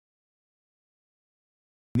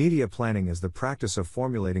Media planning is the practice of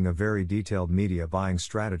formulating a very detailed media buying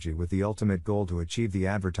strategy with the ultimate goal to achieve the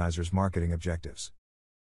advertiser's marketing objectives.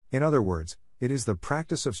 In other words, it is the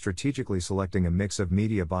practice of strategically selecting a mix of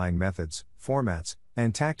media buying methods, formats,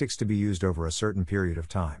 and tactics to be used over a certain period of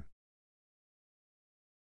time.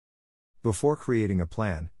 Before creating a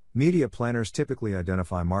plan, media planners typically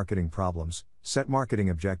identify marketing problems, set marketing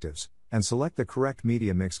objectives, and select the correct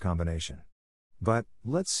media mix combination. But,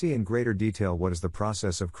 let's see in greater detail what is the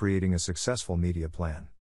process of creating a successful media plan.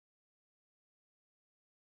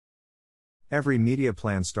 Every media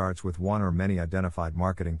plan starts with one or many identified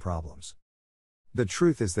marketing problems. The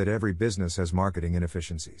truth is that every business has marketing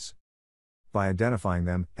inefficiencies. By identifying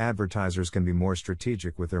them, advertisers can be more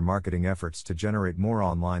strategic with their marketing efforts to generate more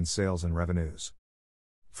online sales and revenues.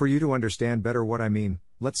 For you to understand better what I mean,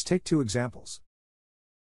 let's take two examples.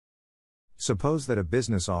 Suppose that a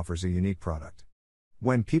business offers a unique product.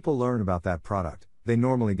 When people learn about that product, they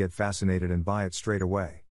normally get fascinated and buy it straight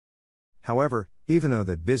away. However, even though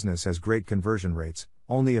that business has great conversion rates,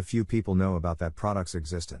 only a few people know about that product's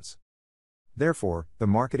existence. Therefore, the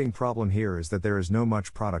marketing problem here is that there is no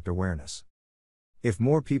much product awareness. If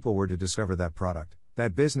more people were to discover that product,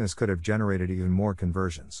 that business could have generated even more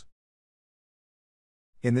conversions.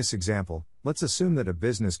 In this example, let's assume that a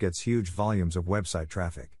business gets huge volumes of website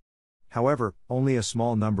traffic. However, only a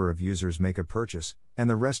small number of users make a purchase, and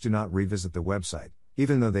the rest do not revisit the website,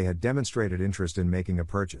 even though they had demonstrated interest in making a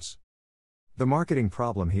purchase. The marketing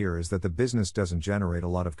problem here is that the business doesn't generate a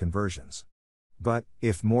lot of conversions. But,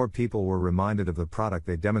 if more people were reminded of the product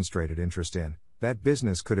they demonstrated interest in, that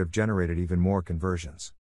business could have generated even more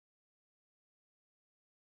conversions.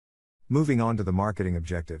 Moving on to the marketing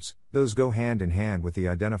objectives, those go hand in hand with the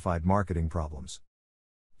identified marketing problems.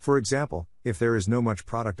 For example, if there is no much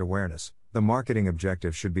product awareness, the marketing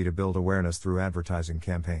objective should be to build awareness through advertising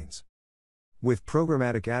campaigns. With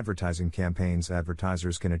programmatic advertising campaigns,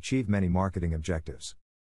 advertisers can achieve many marketing objectives.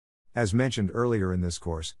 As mentioned earlier in this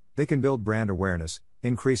course, they can build brand awareness,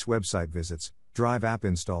 increase website visits, drive app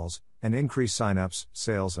installs, and increase sign-ups,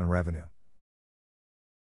 sales, and revenue.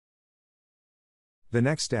 The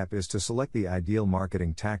next step is to select the ideal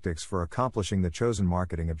marketing tactics for accomplishing the chosen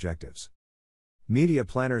marketing objectives. Media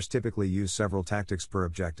planners typically use several tactics per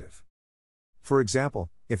objective. For example,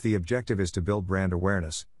 if the objective is to build brand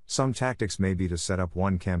awareness, some tactics may be to set up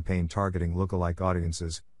one campaign targeting lookalike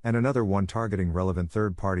audiences, and another one targeting relevant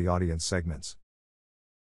third-party audience segments.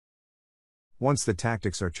 Once the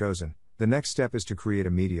tactics are chosen, the next step is to create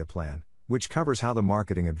a media plan, which covers how the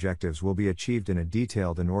marketing objectives will be achieved in a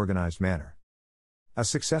detailed and organized manner. A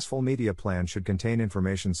successful media plan should contain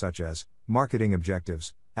information such as marketing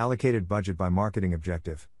objectives, allocated budget by marketing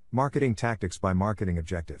objective, marketing tactics by marketing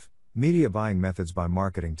objective, media buying methods by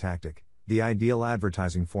marketing tactic, the ideal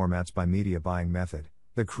advertising formats by media buying method,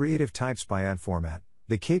 the creative types by ad format,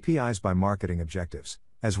 the KPIs by marketing objectives,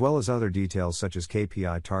 as well as other details such as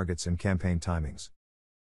KPI targets and campaign timings.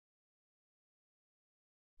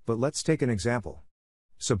 But let's take an example.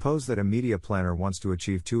 Suppose that a media planner wants to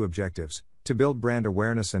achieve two objectives, to build brand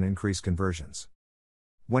awareness and increase conversions.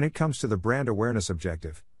 When it comes to the brand awareness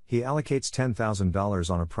objective, he allocates $10,000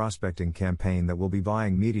 on a prospecting campaign that will be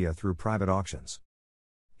buying media through private auctions.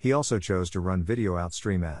 He also chose to run video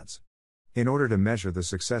outstream ads. In order to measure the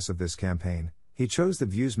success of this campaign, he chose the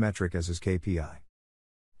views metric as his KPI.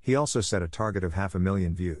 He also set a target of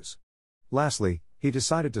 500,000 views. Lastly, he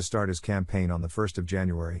decided to start his campaign on the 1st of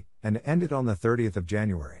January, and end it on the 30th of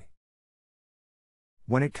January.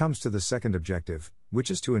 When it comes to the second objective,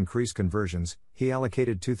 which is to increase conversions, he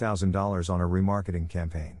allocated $2,000 on a remarketing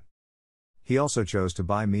campaign. He also chose to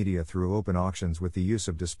buy media through open auctions with the use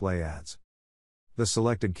of display ads. The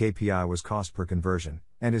selected KPI was cost per conversion,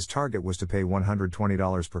 and his target was to pay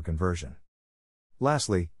 $120 per conversion.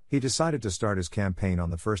 Lastly, he decided to start his campaign on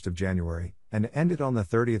the 1st of January, and end it on the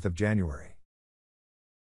 30th of January.